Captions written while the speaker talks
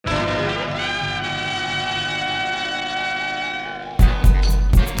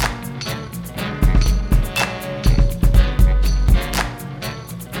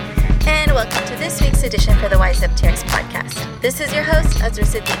This is your host, Azra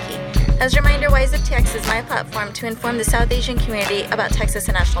Siddiqui. As a reminder, Wise Up TX is my platform to inform the South Asian community about Texas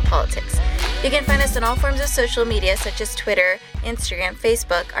and national politics. You can find us on all forms of social media such as Twitter, Instagram,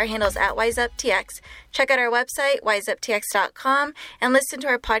 Facebook. Our handle is at WiseUpTX. Check out our website, wiseuptx.com, and listen to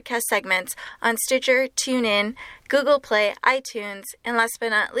our podcast segments on Stitcher, TuneIn, Google Play, iTunes, and last but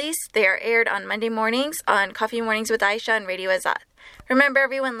not least, they are aired on Monday mornings on Coffee Mornings with Aisha on Radio Azad. Remember,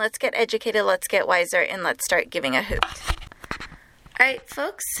 everyone, let's get educated, let's get wiser, and let's start giving a hoot. All right,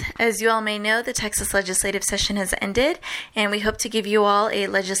 folks, as you all may know, the Texas legislative session has ended, and we hope to give you all a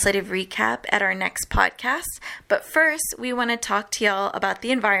legislative recap at our next podcast. But first, we want to talk to y'all about the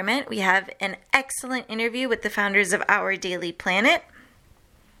environment. We have an excellent interview with the founders of Our Daily Planet,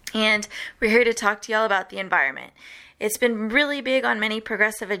 and we're here to talk to y'all about the environment. It's been really big on many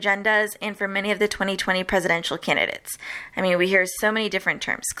progressive agendas and for many of the 2020 presidential candidates. I mean, we hear so many different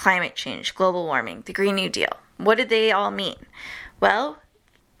terms: climate change, global warming, the Green New Deal. What do they all mean? Well,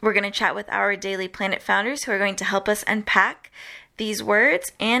 we're going to chat with Our Daily Planet founders who are going to help us unpack these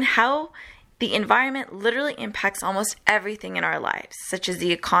words and how the environment literally impacts almost everything in our lives, such as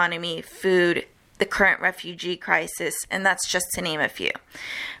the economy, food, the current refugee crisis, and that's just to name a few.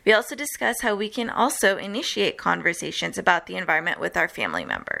 We also discuss how we can also initiate conversations about the environment with our family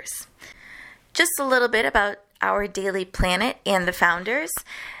members. Just a little bit about Our Daily Planet and the founders.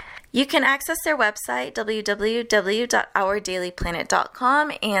 You can access their website,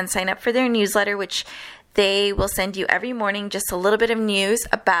 www.ourdailyplanet.com, and sign up for their newsletter, which they will send you every morning just a little bit of news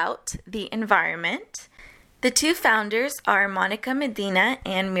about the environment. The two founders are Monica Medina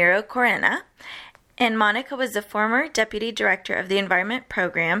and Miro Corena. And Monica was the former Deputy Director of the Environment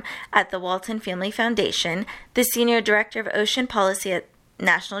Program at the Walton Family Foundation, the Senior Director of Ocean Policy at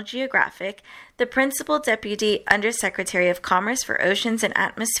National Geographic, the Principal Deputy Undersecretary of Commerce for Oceans and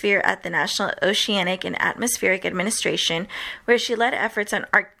Atmosphere at the National Oceanic and Atmospheric Administration, where she led efforts on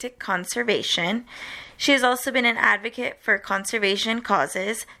Arctic conservation. She has also been an advocate for conservation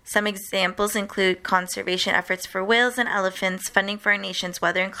causes. Some examples include conservation efforts for whales and elephants, funding for our nation's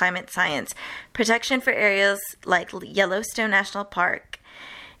weather and climate science, protection for areas like Yellowstone National Park,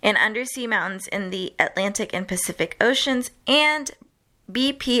 and undersea mountains in the Atlantic and Pacific Oceans, and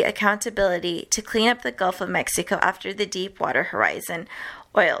BP accountability to clean up the Gulf of Mexico after the Deepwater Horizon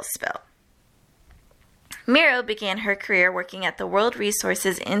oil spill. Miro began her career working at the World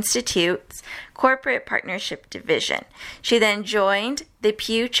Resources Institute's Corporate Partnership Division. She then joined the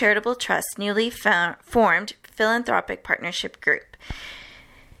Pew Charitable Trust's newly formed Philanthropic Partnership Group.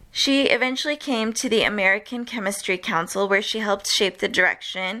 She eventually came to the American Chemistry Council, where she helped shape the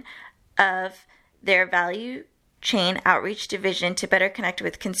direction of their value chain outreach division to better connect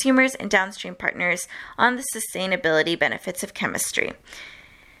with consumers and downstream partners on the sustainability benefits of chemistry.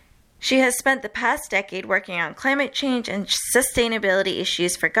 She has spent the past decade working on climate change and sustainability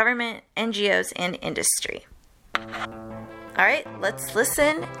issues for government, NGOs, and industry. All right, let's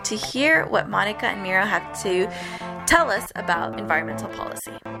listen to hear what Monica and Miro have to tell us about environmental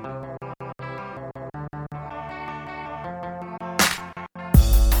policy.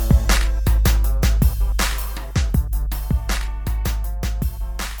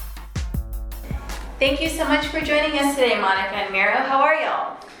 Thank you so much for joining us today, Monica and Miro. How are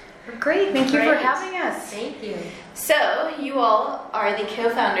y'all? We're great. Thank you for having us. Thank you. So, you all are the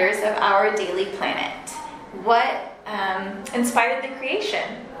co-founders of Our Daily Planet. What inspired the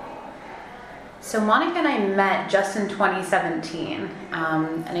creation? So Monica and I met just in 2017,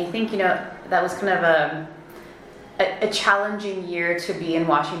 and I think that was kind of a challenging year to be in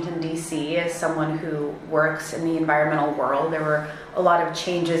Washington, D.C. as someone who works in the environmental world. There were a lot of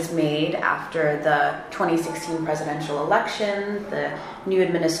changes made after the 2016 presidential election. The new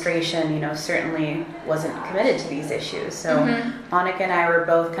administration, certainly wasn't committed to these issues. So Monica and I were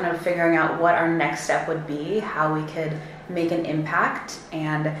both kind of figuring out what our next step would be, how we could make an impact.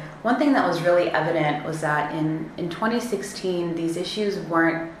 And one thing that was really evident was that in 2016, these issues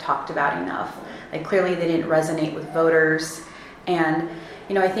weren't talked about enough. Like, clearly they didn't resonate with voters. And,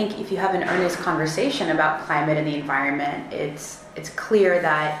 I think if you have an earnest conversation about climate and the environment, it's clear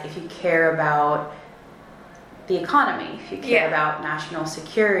that if you care about the economy, if you care about national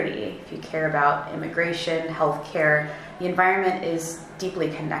security, if you care about immigration, healthcare, the environment is deeply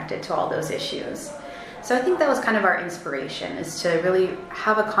connected to all those issues. So I think that was kind of our inspiration, is to really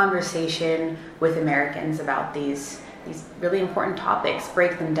have a conversation with Americans about these really important topics,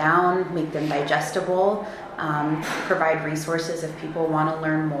 break them down, make them digestible, provide resources if people want to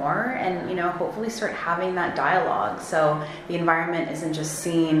learn more, and hopefully start having that dialogue. So the environment isn't just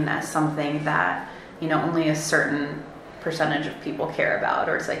seen as something that only a certain percentage of people care about,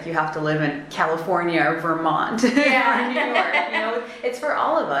 or it's like you have to live in California or Vermont or New York. It's for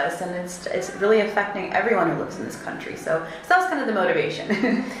all of us, and it's really affecting everyone who lives in this country. So that was kind of the motivation.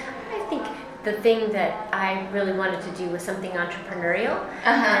 I think the thing that I really wanted to do was something entrepreneurial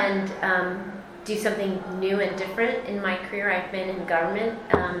and do something new and different in my career. I've been in government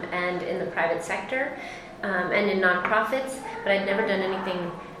and in the private sector and in nonprofits, but I'd never done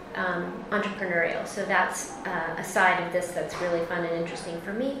anything entrepreneurial. So that's a side of this that's really fun and interesting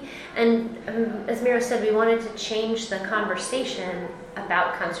for me. And as Mira said, we wanted to change the conversation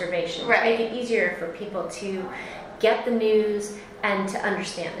about conservation, to make it easier for people to get the news and to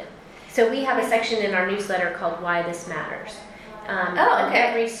understand it. So we have a section in our newsletter called Why This Matters. On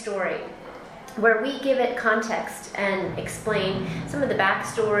every story, where we give it context and explain some of the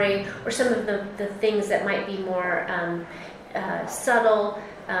backstory or some of the things that might be more subtle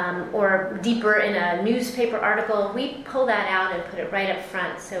or deeper in a newspaper article. We pull that out and put it right up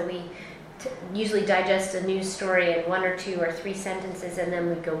front. So we usually digest a news story in 1 or 2 or 3 sentences, and then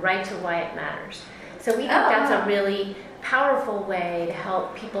we go right to why it matters. So we think that's a really powerful way to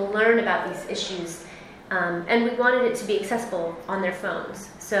help people learn about these issues. And we wanted it to be accessible on their phones.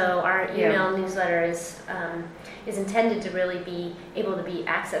 So our email newsletter is intended to really be able to be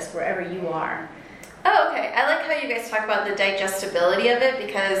accessed wherever you are. Oh, okay. I like how you guys talk about the digestibility of it,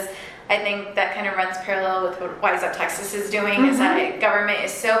 because I think that kind of runs parallel with what Wise Up Texas is doing, is that government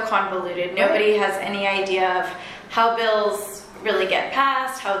is so convoluted. Nobody has any idea of how bills really get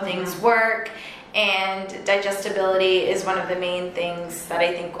passed, how things work. And digestibility is one of the main things that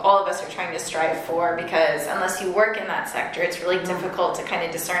I think all of us are trying to strive for, because unless you work in that sector, it's really difficult to kind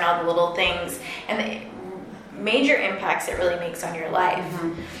of discern all the little things and the major impacts it really makes on your life.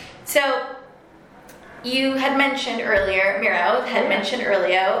 So you had mentioned earlier, Miro had mentioned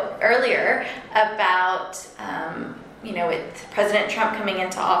earlier about, with President Trump coming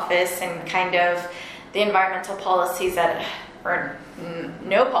into office and kind of the environmental policies that or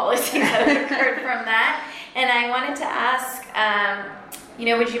no policies that have occurred from that. And I wanted to ask,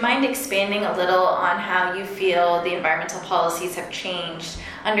 would you mind expanding a little on how you feel the environmental policies have changed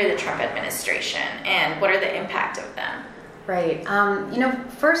under the Trump administration, and what are the impact of them? Right.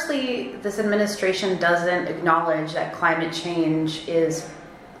 Firstly, this administration doesn't acknowledge that climate change is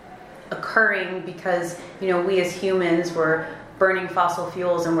occurring because, we as humans were burning fossil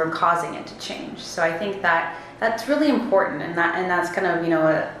fuels and we're causing it to change. So I think that's really important, and that's kind of,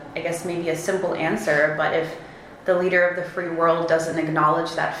 I guess maybe a simple answer, but if the leader of the free world doesn't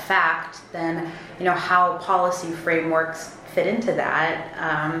acknowledge that fact, then, how policy frameworks fit into that,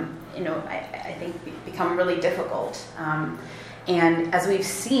 I think become really difficult. And as we've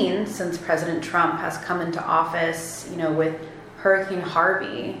seen since President Trump has come into office, with Hurricane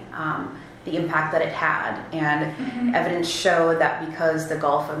Harvey, the impact that it had, and evidence showed that because the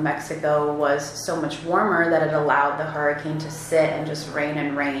Gulf of Mexico was so much warmer, that it allowed the hurricane to sit and just rain,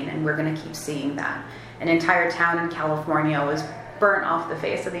 and we're going to keep seeing that. An entire town in California was burnt off the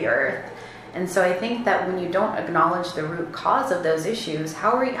face of the earth. And so I think that when you don't acknowledge the root cause of those issues,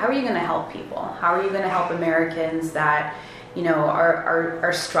 how are you going to help people? How are you going to help Americans that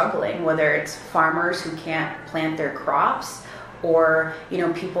are struggling, whether it's farmers who can't plant their crops, or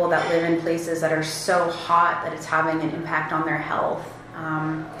people that live in places that are so hot that it's having an impact on their health.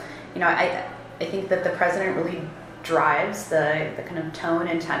 I think that the president really drives the kind of tone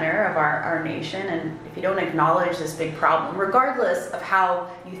and tenor of our nation, and if you don't acknowledge this big problem, regardless of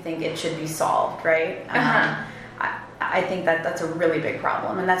how you think it should be solved, right? I think that's a really big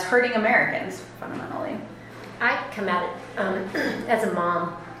problem, and that's hurting Americans fundamentally. I come at it as a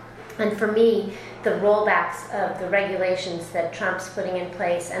mom, and for me, the rollbacks of the regulations that Trump's putting in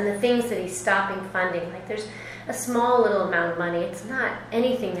place and the things that he's stopping funding, like there's a small little amount of money. It's not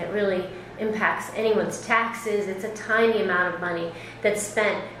anything that really impacts anyone's taxes. It's a tiny amount of money that's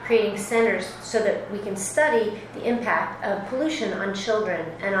spent creating centers so that we can study the impact of pollution on children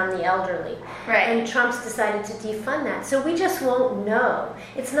and on the elderly. Right. And Trump's decided to defund that. So we just won't know.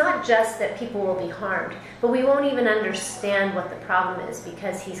 It's not just that people will be harmed, but we won't even understand what the problem is,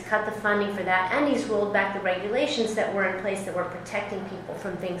 because he's cut the funding for that, and he's rolled back the regulations that were in place that were protecting people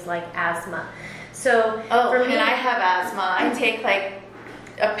from things like asthma. So for me, and I have asthma. I take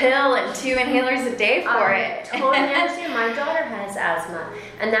a pill and 2 inhalers a day for it. Totally understand. My daughter has asthma,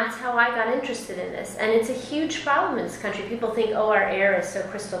 and that's how I got interested in this. And it's a huge problem in this country. People think, our air is so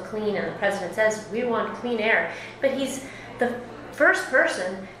crystal clean, and the president says we want clean air. But he's the first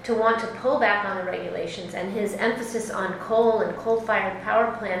person to want to pull back on the regulations, and his emphasis on coal and coal-fired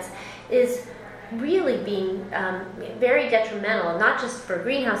power plants is really being very detrimental, not just for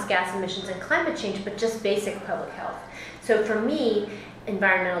greenhouse gas emissions and climate change, but just basic public health. So for me,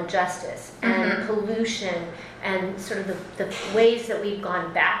 environmental justice and pollution and sort of the ways that we've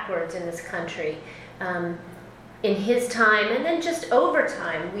gone backwards in this country in his time, and then just over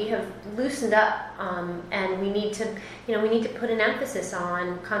time, we have loosened up, and we need to put an emphasis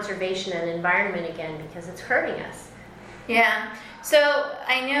on conservation and environment again, because it's hurting us. Yeah. So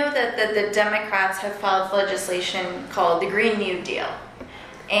I know that the Democrats have filed legislation called the Green New Deal.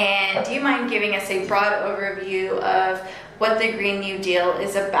 And do you mind giving us a broad overview of what the Green New Deal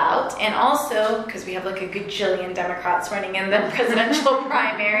is about? And also, because we have like a gajillion Democrats running in the presidential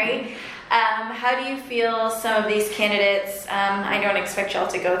primary, how do you feel some of these candidates, I don't expect y'all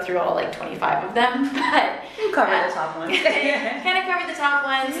to go through all like 25 of them, but You cover the top ones. kind of cover the top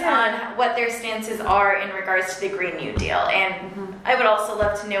ones on what their stances are in regards to the Green New Deal. And I would also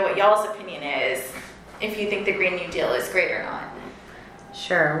love to know what y'all's opinion is, if you think the Green New Deal is great or not.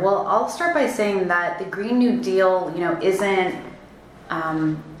 Sure. Well, I'll start by saying that the Green New Deal, isn't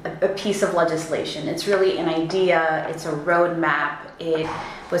a piece of legislation. It's really an idea. It's a roadmap. It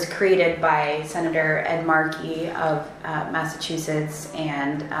was created by Senator Ed Markey of Massachusetts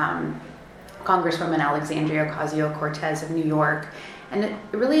and Congresswoman Alexandria Ocasio-Cortez of New York, and it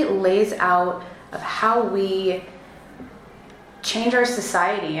really lays out of how we change our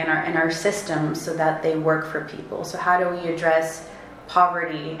society and our systems so that they work for people. So how do we address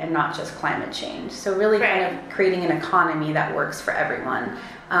poverty and not just climate change? So really kind of creating an economy that works for everyone.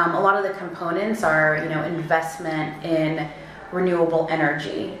 A lot of the components are, investment in renewable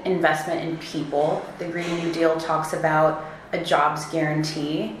energy, investment in people. The Green New Deal talks about a jobs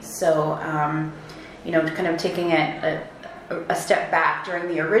guarantee. So, kind of taking it a step back, during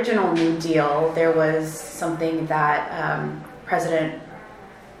the original New Deal, there was something that President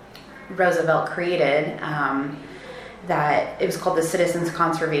Roosevelt created, that it was called the Citizens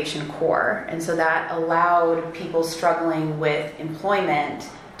Conservation Corps. And so that allowed people struggling with employment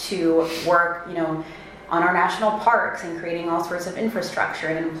to work, on our national parks and creating all sorts of infrastructure,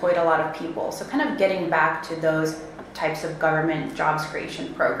 and employed a lot of people. So kind of getting back to those types of government jobs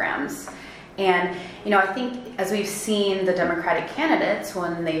creation programs. And, I think as we've seen the Democratic candidates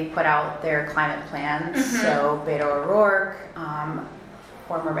when they put out their climate plans, so Beto O'Rourke,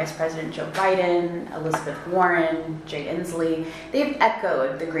 former Vice President Joe Biden, Elizabeth Warren, Jay Inslee, they've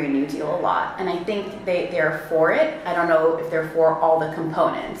echoed the Green New Deal a lot. And I think they're for it. I don't know if they're for all the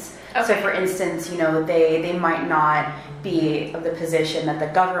components. Okay. So for instance, they might not be of the position that the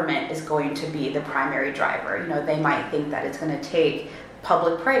government is going to be the primary driver. They might think that it's going to take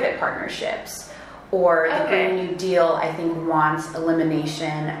public-private partnerships. Or the Green New Deal, I think, wants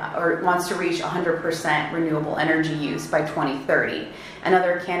elimination or wants to reach 100% renewable energy use by 2030. And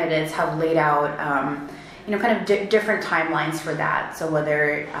other candidates have laid out, kind of different timelines for that. So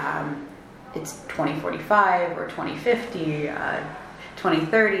whether it's 2045 or 2050,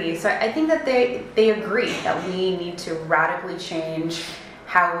 2030. So I think that they agree that we need to radically change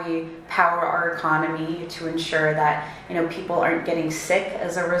how we power our economy to ensure that people aren't getting sick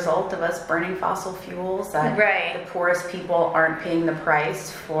as a result of us burning fossil fuels, that the poorest people aren't paying the price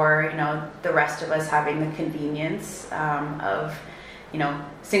for the rest of us having the convenience of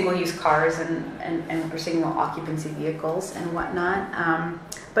single-use cars and or single occupancy vehicles and whatnot.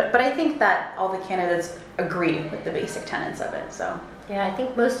 But I think that all the candidates agree with the basic tenets of it. So yeah, I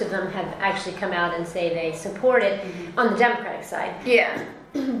think most of them have actually come out and say they support it on the Democratic side. Yeah.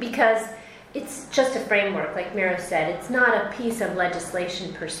 Because it's just a framework, like Miro said. It's not a piece of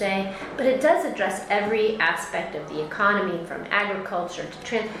legislation per se, but it does address every aspect of the economy, from agriculture to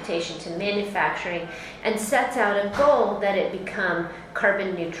transportation to manufacturing, and sets out a goal that it become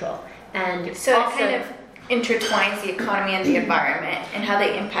carbon neutral. And so it kind of intertwines the economy and the environment and how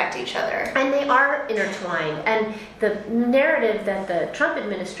they impact each other. And they are intertwined. And the narrative that the Trump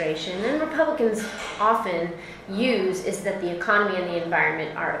administration and Republicans often use is that the economy and the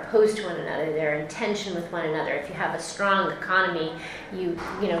environment are opposed to one another. They're in tension with one another. If you have a strong economy, you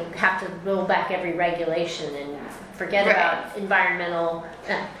have to roll back every regulation and forget about environmental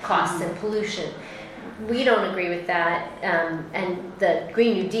costs and pollution. We don't agree with that. And the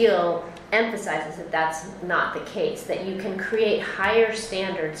Green New Deal emphasizes that that's not the case, that you can create higher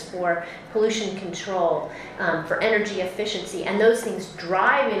standards for pollution control, for energy efficiency, and those things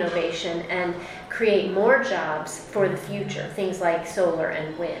drive innovation and create more jobs for the future, things like solar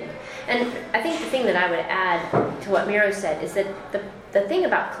and wind. And I think the thing that I would add to what Miro said is that the thing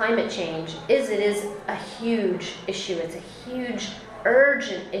about climate change is it is a huge issue. It's a huge,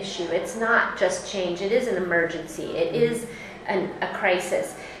 urgent issue. It's not just change. It is an emergency. It is a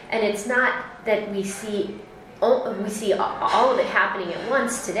crisis. And it's not that we see all of it happening at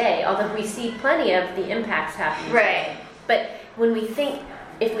once today, although we see plenty of the impacts happening today. But when we think,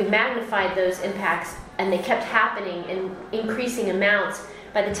 if we magnified those impacts and they kept happening in increasing amounts,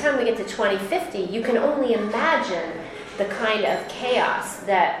 by the time we get to 2050, you can only imagine the kind of chaos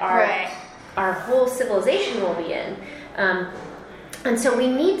that our whole civilization will be in. And so we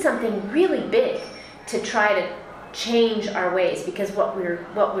need something really big to try to change our ways, because what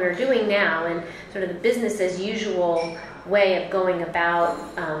we're doing now and sort of the business as usual way of going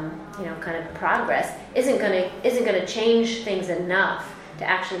about kind of progress isn't going to change things enough to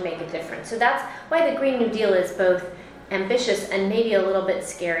actually make a difference. So that's why the Green New Deal is both ambitious and maybe a little bit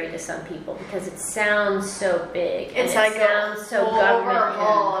scary to some people, because it sounds so big. It's and like it sounds so government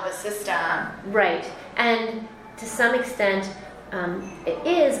overhaul of a system. Right. And to some extent, it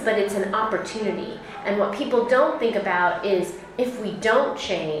is, but it's an opportunity. And what people don't think about is, if we don't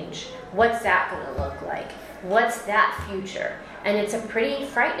change, what's that going to look like? What's that future? And it's a pretty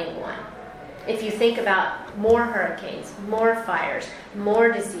frightening one. If you think about more hurricanes, more fires,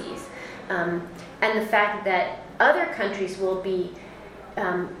 more disease, and the fact that other countries will be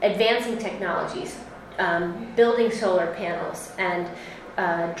advancing technologies, building solar panels and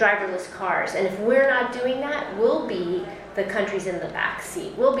driverless cars. And if we're not doing that, we'll be the countries in the back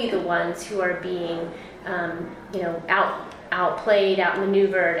seat. We'll be the ones who are being, outplayed,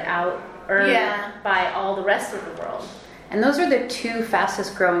 outmaneuvered, out-earned by all the rest of the world. And those are the two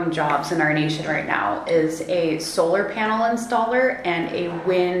fastest growing jobs in our nation right now, is a solar panel installer and a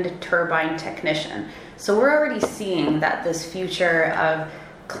wind turbine technician. So we're already seeing that this future of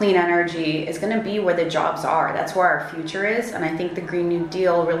clean energy is going to be where the jobs are. That's where our future is. And I think the Green New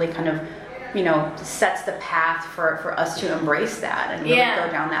Deal really kind of, sets the path for us to embrace that and really go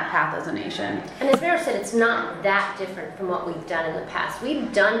down that path as a nation. And as Vera said, it's not that different from what we've done in the past.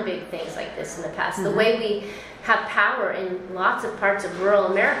 We've done big things like this in the past. Mm-hmm. The way we have power in lots of parts of rural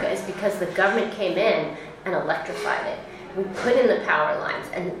America is because the government came in and electrified it. We put in the power lines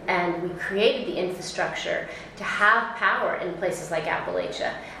and we created the infrastructure to have power in places like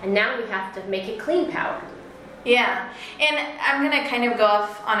Appalachia. And now we have to make it clean power. Yeah, and I'm going to kind of go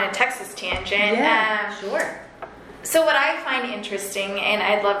off on a Texas tangent. Yeah, sure. So what I find interesting, and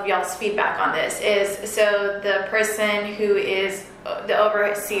I'd love y'all's feedback on this, is so the person who is the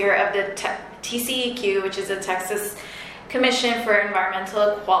overseer of the TCEQ, which is a Texas Commission for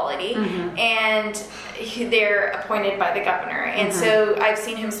Environmental Equality, and they're appointed by the governor. And so I've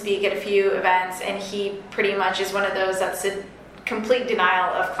seen him speak at a few events, and he pretty much is one of those that's a complete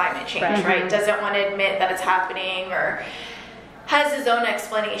denial of climate change, right? Doesn't want to admit that it's happening or has his own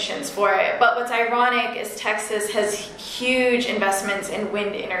explanations for it. But what's ironic is Texas has huge investments in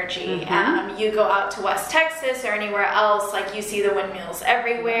wind energy. You go out to West Texas or anywhere else, like you see the windmills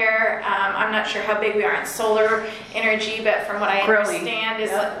everywhere. I'm not sure how big we are in solar energy, but from what I understand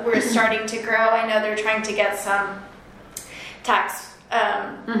is we're starting to grow. I know they're trying to get some tax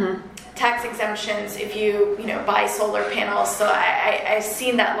exemptions if you buy solar panels. So I've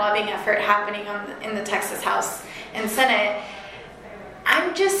seen that lobbying effort happening in the Texas House and Senate.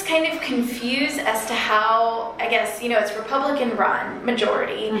 I'm just kind of confused as to how, I guess, it's Republican run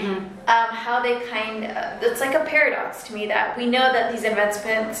majority, how they it's like a paradox to me that we know that these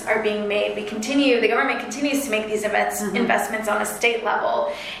investments are being made. The government continues to make these investments on a state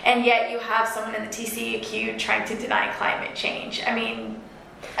level, and yet you have someone in the TCEQ trying to deny climate change. I mean,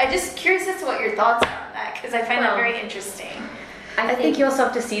 I'm just curious as to what your thoughts are on that, because I find that very interesting. I think you also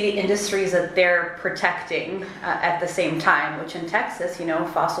have to see the industries that they're protecting at the same time, which in Texas,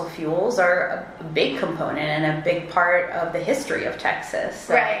 fossil fuels are a big component and a big part of the history of Texas.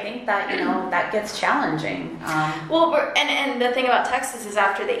 So I think that, that gets challenging. Well, and the thing about Texas is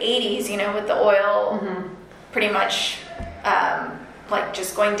after the 80s, with the oil pretty much like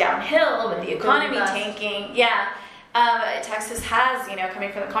just going downhill with the economy tanking. Texas has,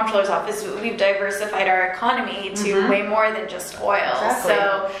 coming from the comptroller's office, we've diversified our economy to way more than just oil. Exactly.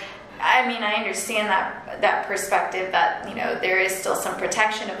 So, I mean, I understand that perspective that, there is still some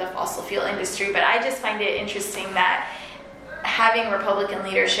protection of the fossil fuel industry, but I just find it interesting that having Republican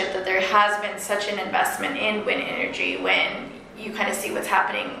leadership, that there has been such an investment in wind energy when you kind of see what's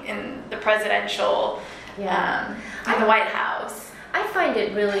happening in the presidential, in the White House. I find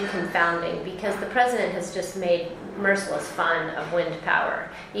it really confounding because the president has just made merciless fun of wind power.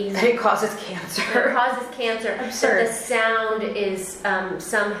 It causes cancer. It causes cancer. Absurd. That the sound is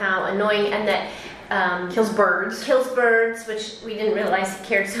somehow annoying, and that kills birds. Kills birds, which we didn't realize he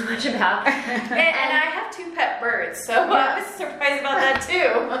cared so much about. and I have 2 pet birds, so I was surprised about that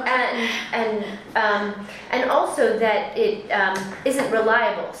too. And also that it isn't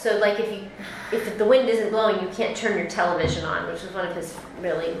reliable. So like if the wind isn't blowing, you can't turn your television on, which is one of his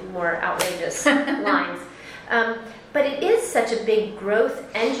really more outrageous lines. But it is such a big growth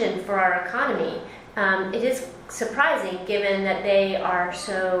engine for our economy. It is surprising, given that they are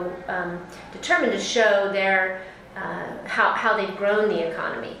so determined to show their how they've grown the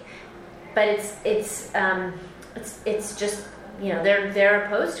economy. But it's just, you know, they're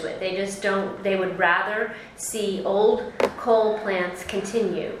opposed to it. They just don't. They would rather see old coal plants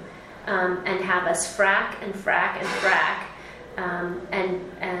continue and have us frack and frack and frack.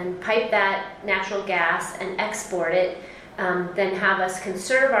 And pipe that natural gas and export it, then have us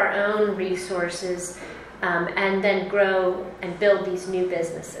conserve our own resources, and then grow and build these new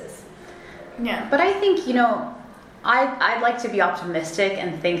businesses. Yeah. But I think, you know, I'd like to be optimistic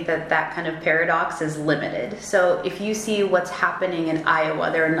and think that kind of paradox is limited. So if you see what's happening in Iowa,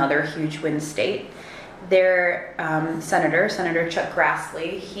 they're another huge wind state. Their Senator Chuck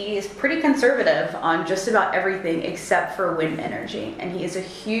Grassley, he is pretty conservative on just about everything except for wind energy. And he is a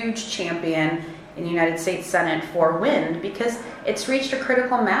huge champion in the United States Senate for wind because it's reached a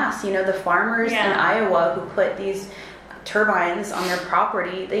critical mass. You know, the farmers in Iowa who put these turbines on their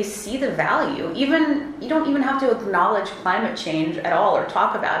property, they see the value. Even you don't even have to acknowledge climate change at all or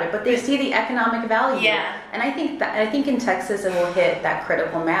talk about it, but they see the economic value. Yeah. And I think in Texas it will hit that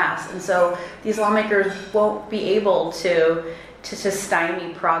critical mass, and so these lawmakers won't be able to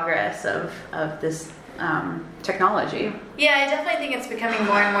stymie progress of this technology. Yeah, I definitely think it's becoming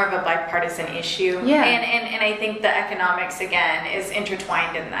more and more of a bipartisan issue. Yeah. And I think the economics, again, is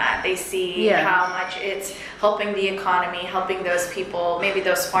intertwined in that. They see how much it's helping the economy, helping those people, maybe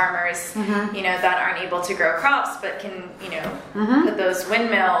those farmers, you know, that aren't able to grow crops, but can, you know, put those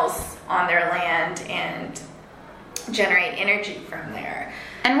windmills on their land and generate energy from there.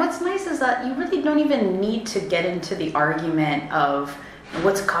 And what's nice is that you really don't even need to get into the argument of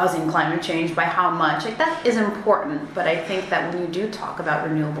what's causing climate change by how much. Like, that is important, but I think that when you do talk about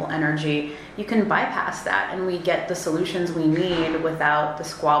renewable energy, you can bypass that and we get the solutions we need without the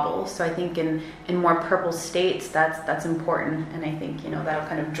squabbles. So I think in more purple states, that's important, and I think, you know, that'll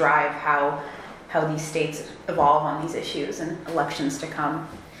kind of drive how these states evolve on these issues and elections to come.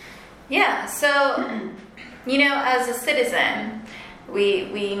 Yeah, so, you know, as a citizen,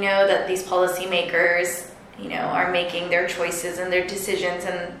 we know that these policymakers, you know, are making their choices and their decisions,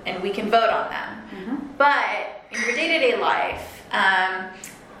 and we can vote on them. But in your day-to-day life,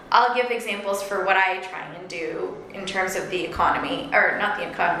 I'll give examples for what I try and do in terms of the economy, or not the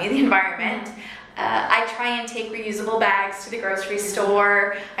economy, the environment. I try and take reusable bags to the grocery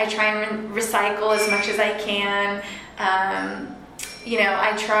store. I try and recycle as much as I can. You know,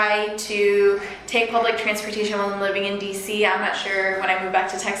 I try to take public transportation while I'm living in DC. I'm not sure when I move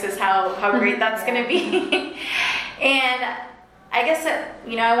back to Texas how great that's going to be. And I guess that,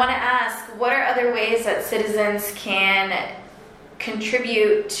 you know, I want to ask, what are other ways that citizens can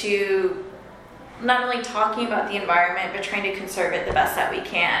contribute to not only talking about the environment, but trying to conserve it the best that we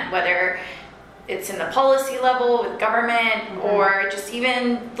can, whether it's in the policy level with government or just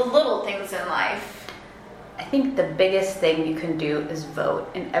even the little things in life? I think the biggest thing you can do is vote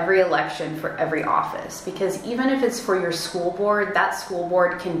in every election for every office, because even if it's for your school board, that school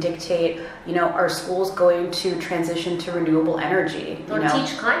board can dictate, you know, are schools going to transition to renewable energy? Or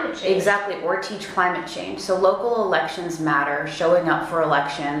teach climate change. Exactly, or teach climate change. So local elections matter, showing up for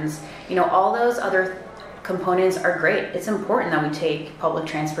elections, you know, all those other components are great. It's important that we take public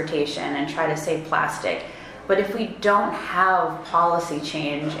transportation and try to save plastic. But if we don't have policy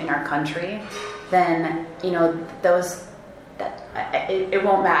change in our country, then, you know, it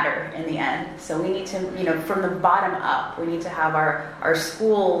won't matter in the end. So we need to, you know, from the bottom up, we need to have our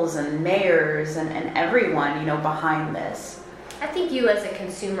schools and mayors and everyone, you know, behind this. I think you as a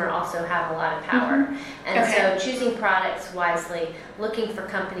consumer also have a lot of power. And so choosing products wisely, looking for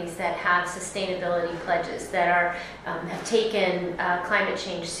companies that have sustainability pledges, that are have taken climate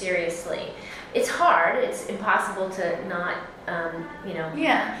change seriously. It's hard. It's impossible to not,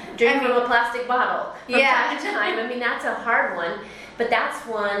 drink from a plastic bottle from time to time. I mean, that's a hard one. But that's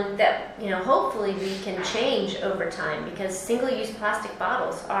one that, you know, hopefully we can change over time, because single-use plastic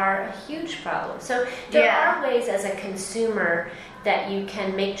bottles are a huge problem. So there are ways as a consumer that you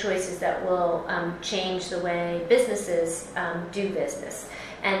can make choices that will change the way businesses do business.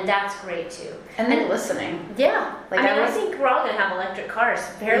 And that's great too. And then listening. Yeah. I think we're all going to have electric cars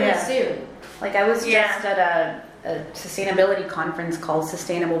fairly soon. Like, I was just at sustainability conference called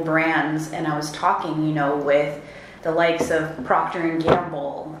Sustainable Brands, and I was talking, with the likes of Procter and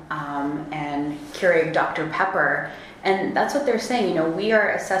Gamble and Keurig Dr. Pepper, and that's what they're saying. We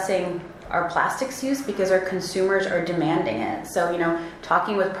are assessing our plastics use because our consumers are demanding it. So,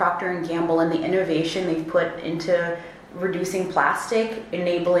 talking with Procter and Gamble and the innovation they've put into reducing plastic,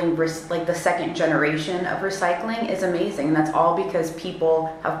 enabling the second generation of recycling is amazing. And that's all because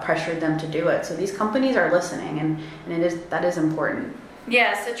people have pressured them to do it. So these companies are listening, and that is important.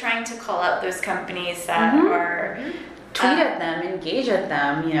 Yeah, so trying to call out those companies that are... Tweet at them, engage at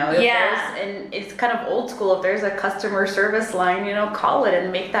them, and it's kind of old school. If there's a customer service line, call it and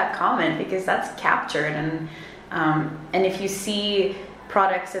make that comment, because that's captured. And if you see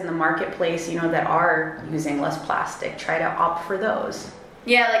products in the marketplace, that are using less plastic, try to opt for those.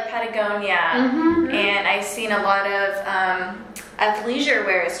 Yeah, like Patagonia. And I've seen a lot of athleisure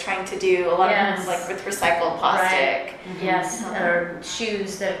wear is trying to do a lot of like with recycled plastic. Right. Yes, or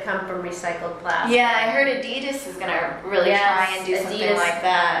shoes that come from recycled plastic. Yeah, I heard Adidas is going to really try and do something like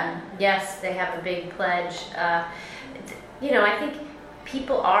that. Yes, they have a big pledge. I think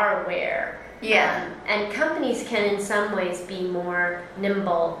people are aware. Yeah. And companies can in some ways be more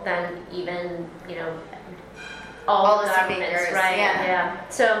nimble than even, all the governments, right? Yeah.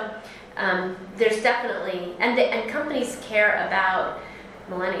 So there's definitely, and companies care about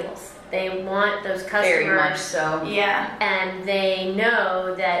millennials. They want those customers. Very much so. Yeah. And they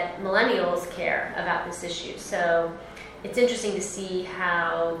know that millennials care about this issue. So it's interesting to see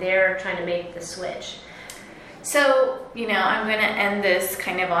how they're trying to make the switch. So, I'm going to end this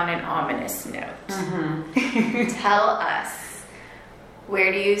kind of on an ominous note. Tell us,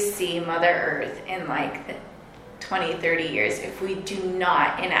 where do you see Mother Earth in the 20, 30 years if we do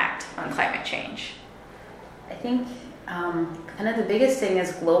not enact on climate change? I think kind of the biggest thing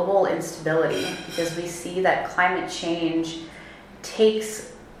is global instability, because we see that climate change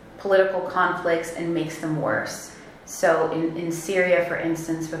takes political conflicts and makes them worse. So in Syria, for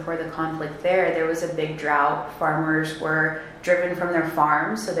instance, before the conflict there was a big drought. Farmers were driven from their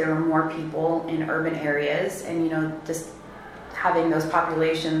farms, so there were more people in urban areas, and just having those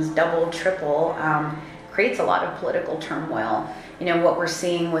populations double, triple creates a lot of political turmoil. What we're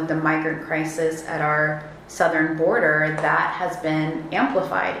seeing with the migrant crisis at our southern border, that has been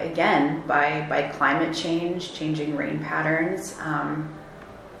amplified again by climate change, changing rain patterns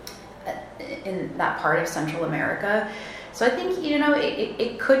in that part of Central America. So I think,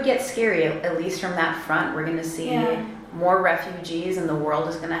 it could get scary, at least from that front. We're going to see more refugees, and the world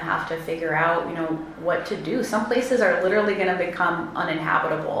is going to have to figure out, what to do. Some places are literally going to become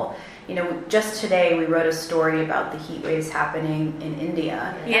uninhabitable. Just today we wrote a story about the heat waves happening in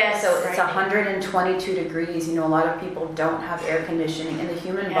India. Yes. So it's 122 degrees. A lot of people don't have air conditioning, and the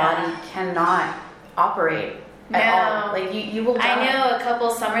human body cannot operate at all. You will die. I know a couple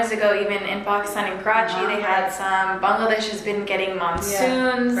summers ago, even in Pakistan, in Karachi, they had some. Bangladesh has been getting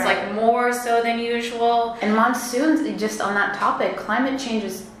monsoons, more so than usual. And monsoons, just on that topic, climate change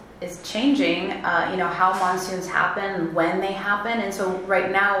is changing, how monsoons happen, when they happen. And so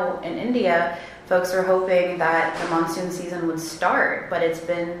right now in India, folks are hoping that the monsoon season would start, but it's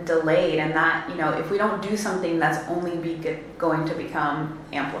been delayed, and that, if we don't do something, that's only going to become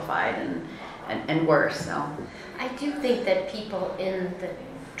amplified and worse. So I do think that people in the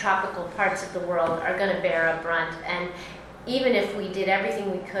tropical parts of the world are going to bear a brunt, and even if we did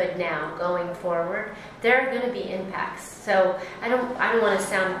everything we could now going forward, there are going to be impacts. So I don't want to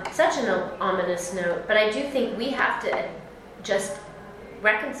sound such an ominous note, but I do think we have to just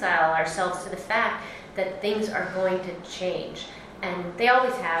reconcile ourselves to the fact that things are going to change. And they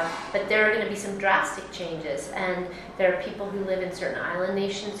always have, but there are going to be some drastic changes. And there are people who live in certain island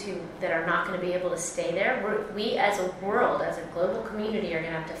nations that are not going to be able to stay there. We as a world, as a global community, are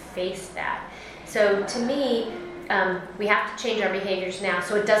going to have to face that. So to me, we have to change our behaviors now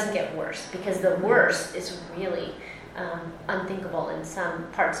so it doesn't get worse, because the worst is really unthinkable in some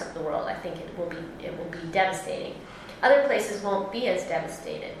parts of the world. I think it will be devastating. Other places won't be as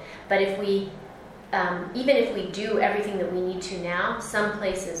devastated. But if we even if we do everything that we need to now, some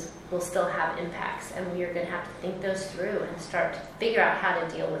places will still have impacts, and we are going to have to think those through and start to figure out how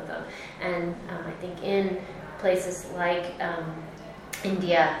to deal with them. And I think in places like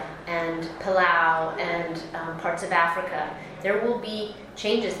India and Palau and parts of Africa, there will be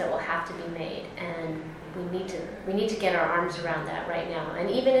changes that will have to be made, and we need to get our arms around that right now. And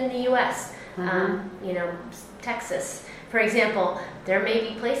even in the U.S., Texas, for example, there may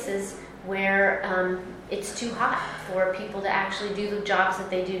be places where it's too hot for people to actually do the jobs that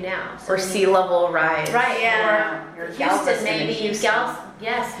they do now. So or sea level rise. Right, yeah. Or Houston, maybe.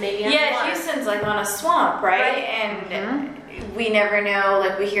 Yes, maybe on Yeah, water. Houston's like on a swamp, right? And we never know,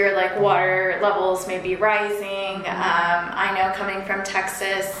 like we hear like water levels may be rising. I know coming from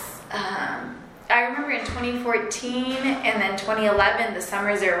Texas, I remember in 2014 and then 2011, the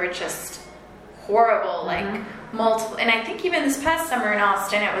summers there were just horrible, like multiple, and I think even this past summer in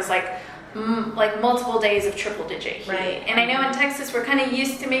Austin, it was like multiple days of triple digit heat. Right. And I know in Texas, we're kind of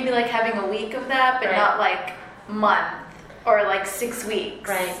used to maybe like having a week of that, but not like month or like 6 weeks.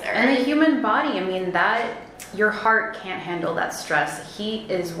 Right. And the human body, I mean, that your heart can't handle that stress.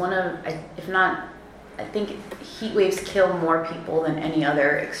 Heat is one of, if not, I think heat waves kill more people than any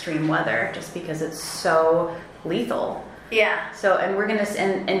other extreme weather just because it's so lethal. Yeah. So, and we're gonna,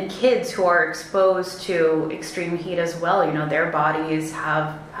 and kids who are exposed to extreme heat as well, you know, their bodies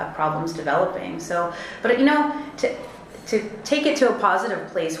have problems developing. So, but you know, to take it to a positive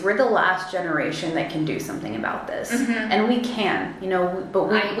place, we're the last generation that can do something about this, and we can, you know, but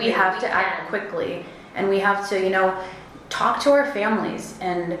we have to act quickly, and we have to, you know, talk to our families,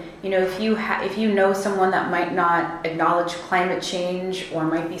 and you know, if you know someone that might not acknowledge climate change or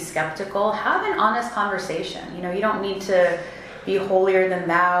might be skeptical, have an honest conversation. You know, you don't need to be holier than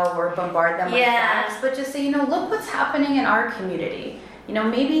thou or bombard them with facts, but just say, you know, look what's happening in our community. You know,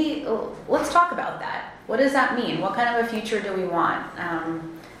 maybe let's talk about that. What does that mean? What kind of a future do we want?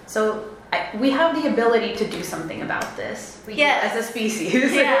 We have the ability to do something about this. We do as a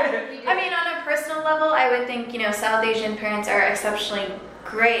species. Yeah. I mean, on a personal level, I would think, you know, South Asian parents are exceptionally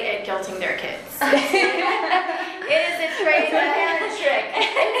great at guilting their kids. It is a trait. It's a parent trick.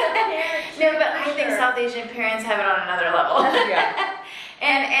 No, but I think South Asian parents have it on another level. Yeah.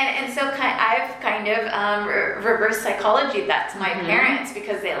 And so I've kind of reverse psychology that to my parents,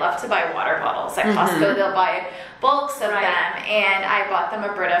 because they love to buy water bottles at Costco. They'll buy bulks of them, and I bought them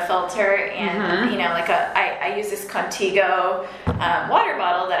a Brita filter, and you know, like I use this Contigo water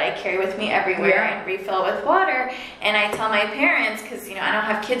bottle that I carry with me everywhere and refill with water. And I tell my parents, because you know I don't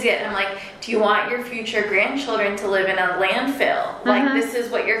have kids yet, and I'm like, do you want your future grandchildren to live in a landfill? Like this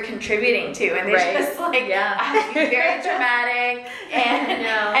is what you're contributing to, and they're just like, I have to be very dramatic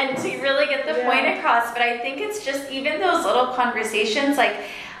and to really get the point across. But I think it's just even those little conversations, like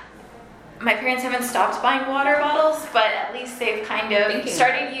my parents haven't stopped buying water bottles, but at least they've kind of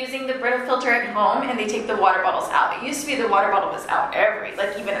started using the Brita filter at home, and they take the water bottles out. It used to be the water bottle was out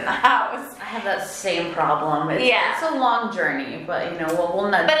like even in the house. I have that same problem. It's a long journey, but you know, we'll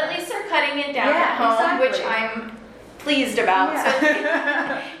nudge. But at least they're cutting it down at home, which I'm pleased about. So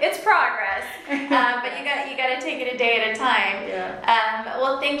it's progress, but you got to take it a day at a time.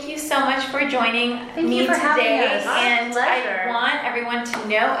 Well, thank you so much for joining me today, and I want everyone to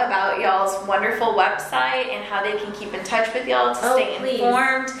know about y'all's wonderful website and how they can keep in touch with y'all to stay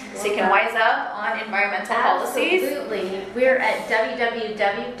informed, so you can wise up on environmental policies. Absolutely. We're at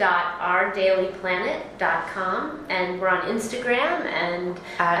www.ourdailyplanet.com, and we're on Instagram, and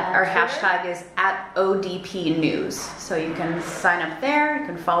our hashtag is @ODP News. So you can sign up there, you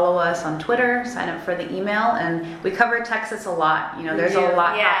can follow us on Twitter, sign up for the email, and we cover Texas a lot. You know, there's a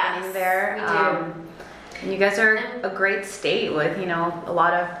lot happening there. We do. And you guys are a great state with, you know, a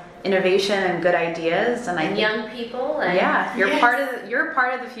lot of innovation and good ideas, and I think young people. And you're part of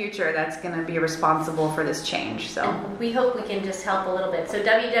the future that's going to be responsible for this change. So and we hope we can just help a little bit. So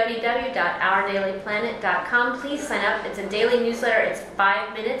www.ourdailyplanet.com. Please sign up. It's a daily newsletter. It's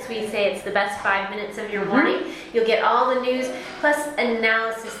 5 minutes. We say it's the best 5 minutes of your morning. You'll get all the news plus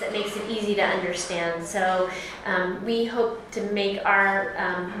analysis that makes it easy to understand. So we hope to make our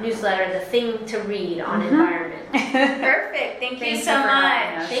newsletter the thing to read on environment. Perfect. Thank you so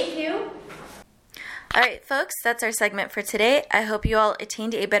much. Thank you. All right, folks, that's our segment for today. I hope you all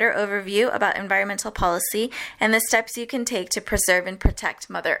attained a better overview about environmental policy and the steps you can take to preserve and protect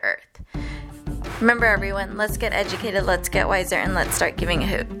Mother Earth. Remember, everyone, let's get educated, let's get wiser, and let's start giving a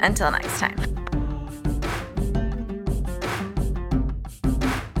hoot. Until next time.